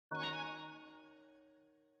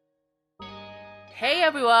Hey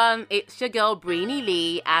everyone, it's your girl Breenie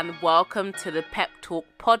Lee and welcome to the Pep Talk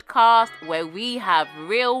podcast where we have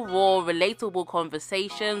real, raw, relatable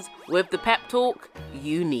conversations with the pep talk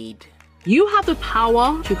you need. You have the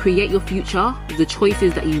power to create your future with the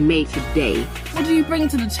choices that you make today. What do you bring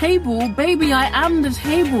to the table? Baby, I am the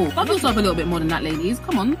table. Love yourself a little bit more than that, ladies.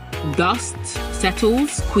 Come on. Dust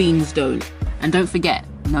settles, queens don't. And don't forget,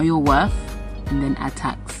 know your worth and then add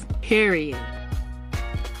tax. Period.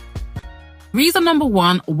 Reason number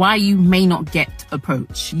one, why you may not get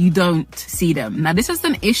approached. You don't see them. Now, this is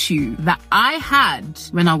an issue that I had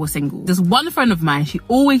when I was single. There's one friend of mine, she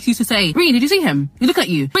always used to say, Breen, did you see him? He looking at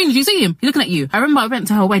you. Breen, did you see him? He looking at you. I remember I went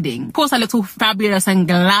to her wedding. Of course, I looked all fabulous and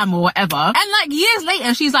glam or whatever. And like years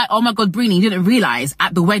later, she's like, oh my God, Breen, you didn't realize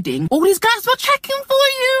at the wedding, all these guys were checking for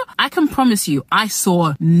you. I can promise you, I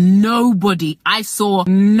saw nobody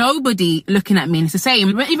looking at me. And it's the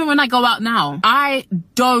same. Even when I go out now, I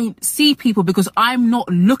don't see people because I'm not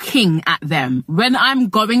looking at them. When I'm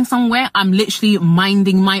going somewhere, I'm literally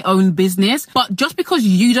minding my own business. But just because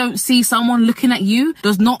you don't see someone looking at you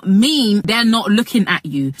does not mean they're not looking at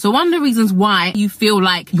you. So one of the reasons why you feel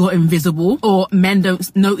like you're invisible or men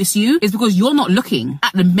don't notice you is because you're not looking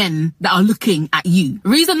at the men that are looking at you.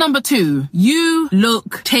 Reason number two, you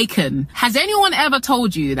look taken. Has anyone ever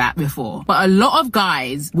told you that before? But a lot of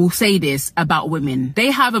guys will say this about women. They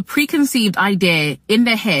have a preconceived idea in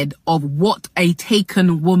their head of what a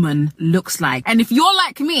taken woman looks like. And if you're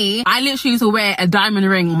like me, I literally used to wear a diamond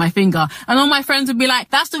ring on my finger and all my friends would be like,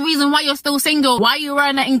 that's the reason why you're still single. Why are you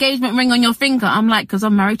wearing that engagement ring on your finger? I'm like, because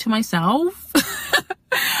I'm married to myself.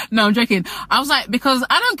 No, I'm joking. I was like, because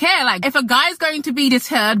I don't care. Like, if a guy's going to be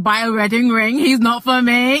deterred by a wedding ring, he's not for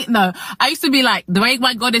me. No, I used to be like, the way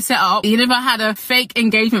my God is set up, even if I had a fake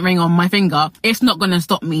engagement ring on my finger, it's not going to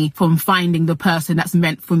stop me from finding the person that's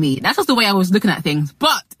meant for me. That's just the way I was looking at things.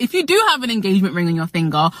 But if you do have an engagement ring on your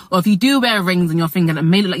finger, or if you do wear rings on your finger that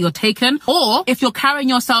may look like you're taken, or if you're carrying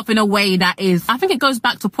yourself in a way that is, I think it goes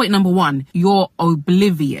back to point number one, you're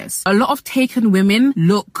oblivious. A lot of taken women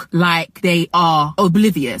look like they are oblivious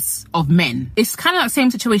of men. It's kind of that same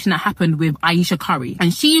situation that happened with Ayesha Curry.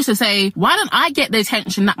 And she used to say, why don't I get the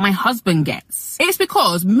attention that my husband gets? It's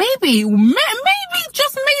because maybe,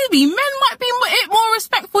 just maybe, men might be more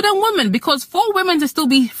respectful than women, because for women to still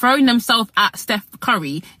be throwing themselves at Steph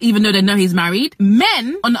Curry, even though they know he's married,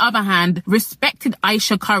 men, on the other hand, respected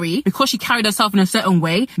Ayesha Curry because she carried herself in a certain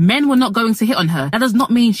way. Men were not going to hit on her. That does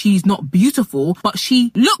not mean she's not beautiful, but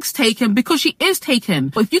she looks taken because she is taken.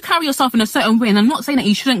 But if you carry yourself in a certain way, and I'm not saying that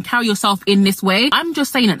you shouldn't carry yourself in this way, I'm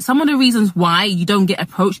just saying that some of the reasons why you don't get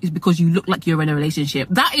approached is because you look like you're in a relationship.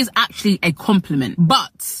 That is actually a compliment.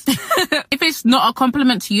 But if it's not a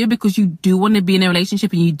compliment to you because you do want to be in a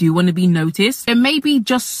relationship and you do want to be noticed, then maybe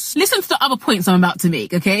just listen to the other points I'm about to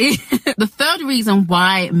make, okay? The third reason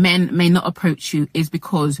why men may not approach you is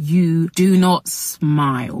because you do not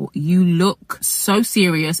smile. You look so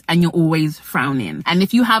serious and you're always frowning. And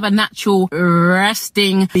if you have a natural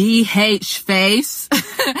resting BH face,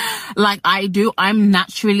 like I do, I'm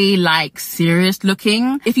naturally like serious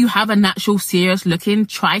looking. If you have a natural serious looking,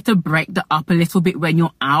 try to break that up a little bit when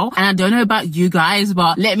you're out. And I don't know about you guys,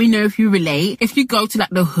 but let me know if you relate. If you go to like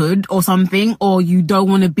the hood or something, or you don't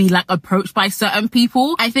want to be like approached by certain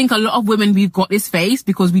people, I think a lot of women, we've got this face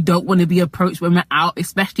because we don't want to be approached when we're out,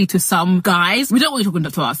 especially to some guys. We don't want you talking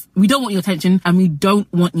to us. We don't want your attention and we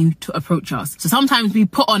don't want you to approach us. So sometimes we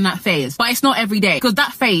put on that face, but it's not every day, because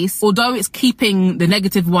that face, although it's keeping the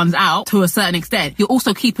negative ones out to a certain extent, you're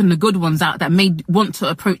also keeping the good ones out that may want to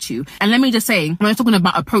approach you. And let me just say, when we're talking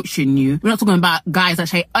about approaching you, we're not talking about guys that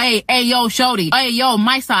say, hey, yo, shorty, hey, yo,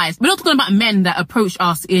 my size. We're not talking about men that approach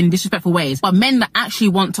us in disrespectful ways, but men that actually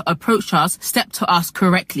want to approach us, step to us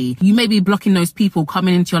correctly. You may be blocking those people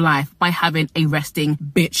coming into your life by having a resting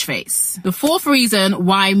bitch face. The fourth reason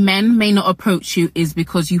why men may not approach you is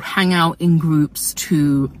because you hang out in groups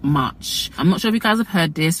too much. I'm not sure if you guys have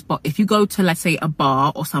heard this, but if you go to, let's say, a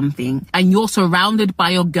bar or something and you're surrounded by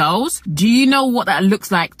your girls, do you know what that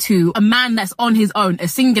looks like to a man that's on his own, a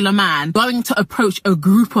singular man, going to approach a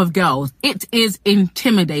group of girls? It is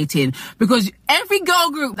intimidating, because every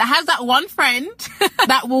girl group that has that one friend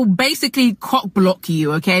that will basically cock block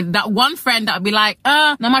you, okay? That one friend that'll be like,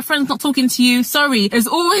 no, my friend's not talking to you, sorry. There's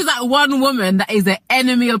always that one woman that is the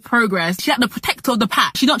enemy of progress. She's like the protector of the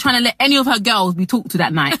pack. She's not trying to let any of her girls be talked to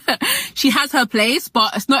that night. She has her place,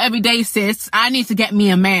 but it's not every day, sis. I need to get me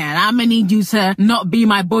a man. I'm gonna need you to not be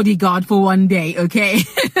my bodyguard for one day, okay?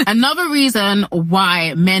 Another reason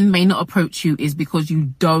why men may not approach you is because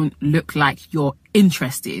you don't look like you're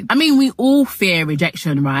interested. I mean, we all fear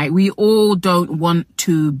rejection, right? We all don't want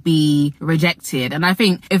to be rejected. And I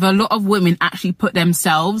think if a lot of women actually put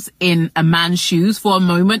themselves in a man's shoes for a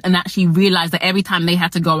moment and actually realize that every time they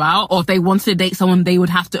had to go out or if they wanted to date someone, they would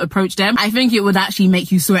have to approach them, I think it would actually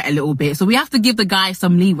make you sweat a little bit. So we have to give the guy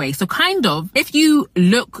some leeway. So kind of, if you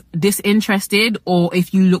look disinterested or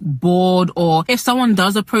if you look bored or if someone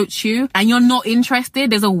does approach you and you're not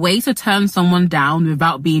interested, there's a way to turn someone down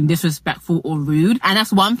without being disrespectful or rude. And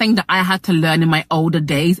that's one thing that I had to learn in my older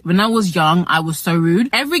days. When I was young, I was so rude.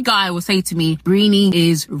 Every guy would say to me, Brini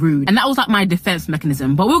is rude. And that was like my defense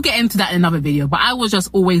mechanism. But we'll get into that in another video. But I was just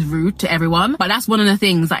always rude to everyone. But that's one of the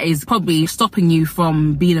things that is probably stopping you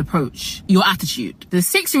from being approached. Your attitude. The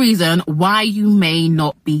sixth reason why you may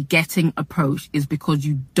not be getting approached is because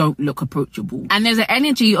you don't look approachable. And there's an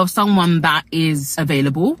energy of someone that is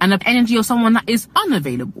available and an energy of someone that is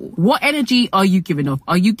unavailable. What energy are you giving off?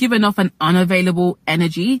 Are you giving off an unavailable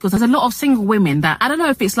energy? Because there's a lot of single women that, I don't know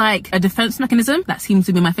if it's like a defense mechanism, that seems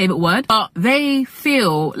to be my favorite word, but they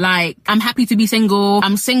feel like, I'm happy to be single,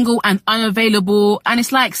 I'm single and unavailable. And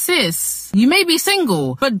it's like, sis, you may be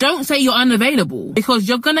single, but don't say you're unavailable, because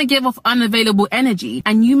you're gonna give off unavailable energy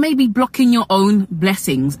and you may be blocking your own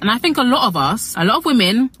blessings. And I think a lot of us, a lot of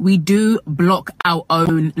women, we do block our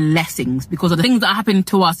own blessings because of the things that happen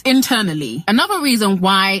to us internally. Another reason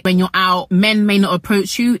why when you're out, men may not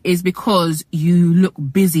approach you is because you look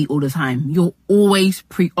busy all the time. You're always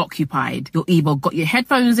preoccupied. You're either got your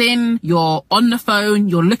headphones in, you're on the phone,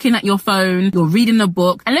 you're looking at your phone, you're reading a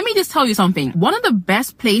book. And let me just tell you something. One of the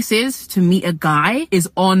best places to meet a guy is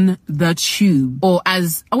on the tube, or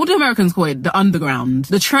as, what do Americans call it? The underground,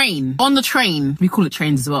 the train. On the train. We call it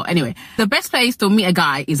trains as well. Anyway, the best place to meet a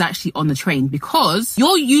guy is actually on the train, because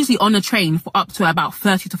you're usually on the train for up to about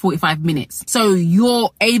 30 to 45 minutes. So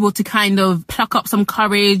you're able to kind of pluck up some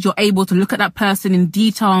courage. You're able to look at that person in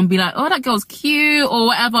detail and be like, oh, that girl's cute or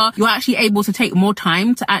whatever. You're actually able to take more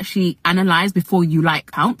time to actually analyze before you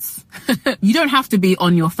like pounce. You don't have to be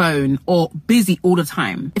on your phone or busy all the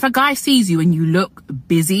time. If a guy sees you and you look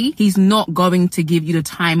busy, he's not going to give you the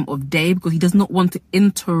time of day because he does not want to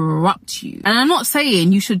interrupt you. And I'm not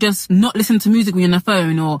saying you should just not listen to music when you're on the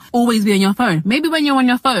phone or always be on your phone. Maybe when you're on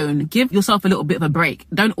your phone, give yourself a little bit of a break.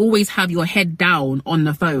 Don't always have your head down on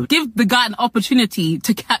the phone. Give the guy an opportunity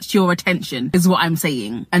to catch your attention, is what I'm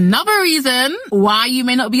saying. Another reason why you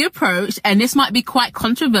may not be approached, and this might be quite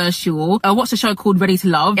controversial, I watched a show called Ready to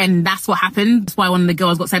Love, and that's what happened. That's why one of the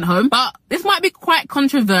girls got sent home. But this might be quite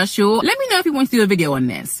controversial. Let me know if you want to do a video on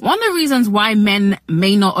this. One of the reasons why men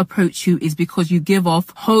may not approach you is because you give off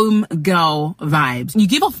home girl vibes. You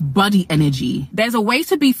give off buddy energy. There's a way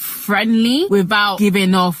to be friendly without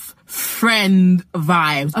giving off friend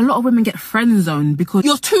vibes. A lot of women get friend zoned because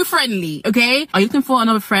you're too friendly, okay? Are you looking for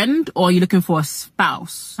another friend or are you looking for a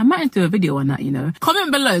spouse? I might do a video on that, you know. Comment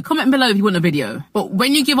below if you want a video. But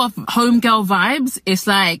when you give off homegirl vibes, it's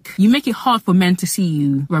like you make it hard for men to see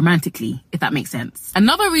you romantically, if that makes sense.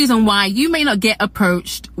 Another reason why you may not get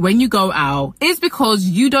approached when you go out is because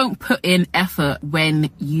you don't put in effort when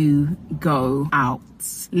you go out.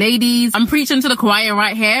 Ladies, I'm preaching to the choir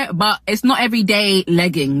right here, but it's not everyday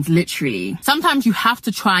leggings, literally. Sometimes you have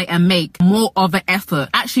to try and make more of an effort.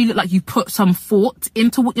 Actually look like you put some thought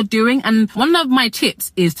into what you're doing. And one of my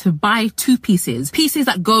tips is to buy two pieces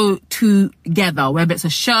that go together, whether it's a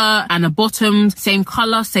shirt and a bottom, same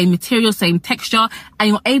color, same material, same texture, and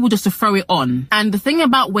you're able just to throw it on. And the thing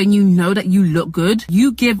about when you know that you look good,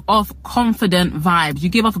 you give off confident vibes. You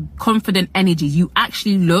give off confident energy. You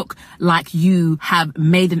actually look like you have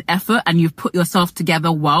made an effort and you've put yourself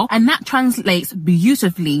together well, and that translates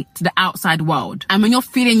beautifully to the outside world. And when you're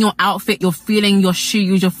feeling your outfit, you're feeling your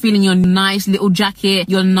shoes, you're feeling your nice little jacket,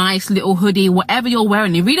 your nice little hoodie, whatever you're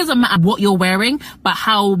wearing, it really doesn't matter what you're wearing, but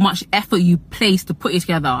how much effort you place to put it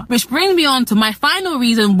together. Which brings me on to my final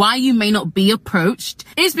reason why you may not be approached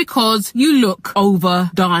is because you look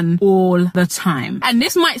overdone all the time. And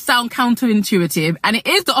this might sound counterintuitive, and it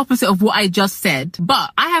is the opposite of what I just said,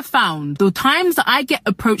 but I have found the times that I get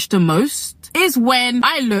approached the most is when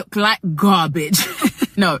I look like garbage.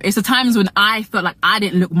 No, it's the times when I felt like I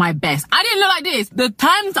didn't look my best. I didn't look like this. The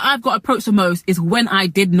times that I've got approached the most is when I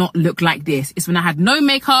did not look like this. It's when I had no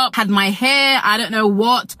makeup, had my hair, I don't know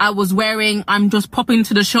what I was wearing. I'm just popping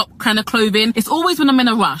to the shop kind of clothing. It's always when I'm in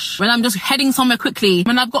a rush, when I'm just heading somewhere quickly,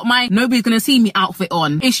 when I've got my nobody's gonna see me outfit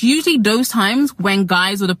on. It's usually those times when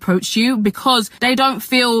guys would approach you because they don't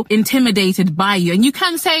feel intimidated by you. And you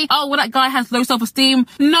can say, oh, well, that guy has low self-esteem.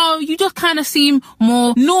 No, you just kind of seem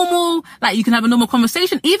more normal, like you can have a normal conversation.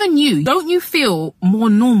 Even you, don't you feel more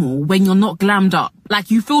normal when you're not glammed up? like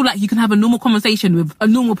you feel like you can have a normal conversation with a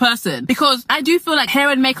normal person. Because I do feel like hair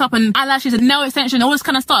and makeup and eyelashes and nail extension, all this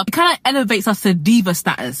kind of stuff, it kind of elevates us to diva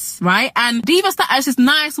status, right? And diva status is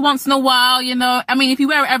nice once in a while, you know. I mean, if you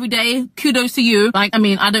wear it every day, kudos to you. Like, I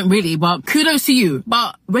mean, I don't really, but kudos to you.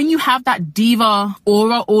 But when you have that diva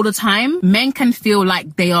aura all the time, men can feel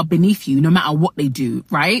like they are beneath you no matter what they do,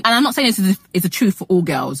 right? And I'm not saying this is the truth for all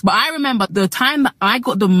girls, but I remember the time that I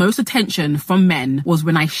got the most attention from men was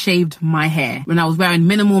when I shaved my hair, when I was wearing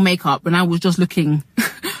minimal makeup, when I was just looking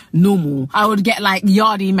normal. I would get like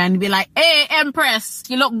yardie men be like, hey Empress,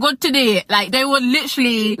 you look good today. Like they were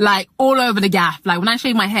literally like all over the gaff. Like when I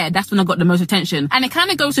shaved my hair, that's when I got the most attention. And it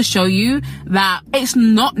kind of goes to show you that it's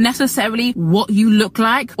not necessarily what you look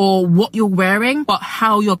like or what you're wearing, but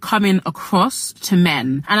how you're coming across to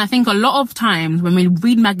men. And I think a lot of times when we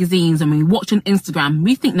read magazines and we watch on Instagram,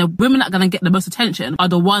 we think the women that are going to get the most attention are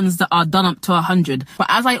the ones that are done up to 100. But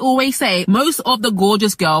as I always say, most of the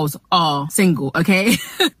gorgeous girls are single, okay?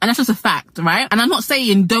 And that's just a fact, right? And I'm not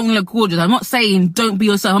saying don't look gorgeous. I'm not saying don't be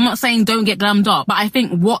yourself. I'm not saying don't get glammed up. But I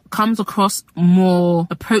think what comes across more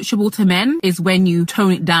approachable to men is when you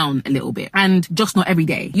tone it down a little bit. And just not every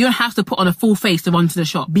day. You don't have to put on a full face to run to the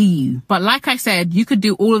shop. Be you. But like I said, you could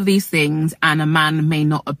do all of these things and a man may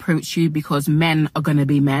not approach you because men are going to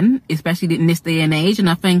be men, especially in this day and age. And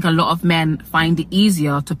I think a lot of men find it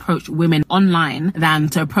easier to approach women online than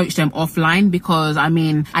to approach them offline because, I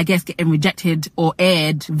mean, I guess getting rejected or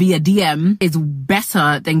aired via DM is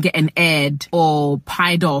better than getting aired or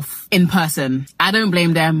pied off in person. I don't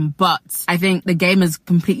blame them, but I think the game has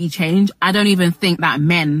completely changed. I don't even think that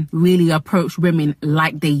men really approach women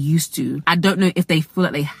like they used to. I don't know if they feel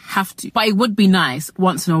like they have to, but it would be nice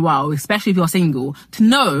once in a while, especially if you're single, to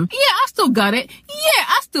know, yeah, I still got it. Yeah,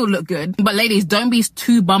 I still look good. But ladies, don't be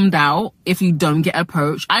too bummed out if you don't get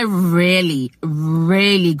approached. I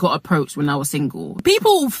rarely got approached when I was single.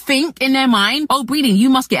 People think in their mind, oh, Breeding, you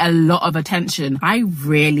must get a lot of attention. I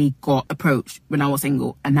rarely got approached when I was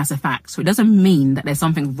single, and that's a fact. So it doesn't mean that there's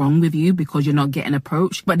something wrong with you because you're not getting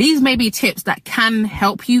approached. But these may be tips that can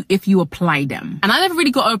help you if you apply them. And I never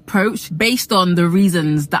really got approached based on the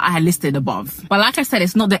reasons that I had listed above. But like I said,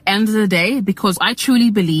 it's not the end of the day because I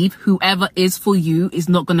truly believe whoever is for you is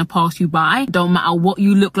not going to pass you by. Don't matter what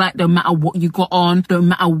you look like, don't matter what you got on, don't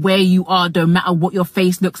matter where you are, don't matter what your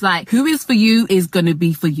face looks like. Who is for you is going to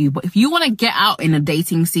be for you. But if you want to get out in a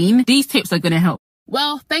dating scene, these tips are going to help.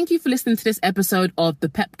 Well, thank you for listening to this episode of the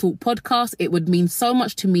Pep Talk podcast. It would mean so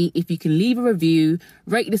much to me if you can leave a review,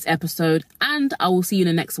 rate this episode, and I will see you in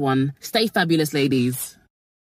the next one. Stay fabulous, ladies.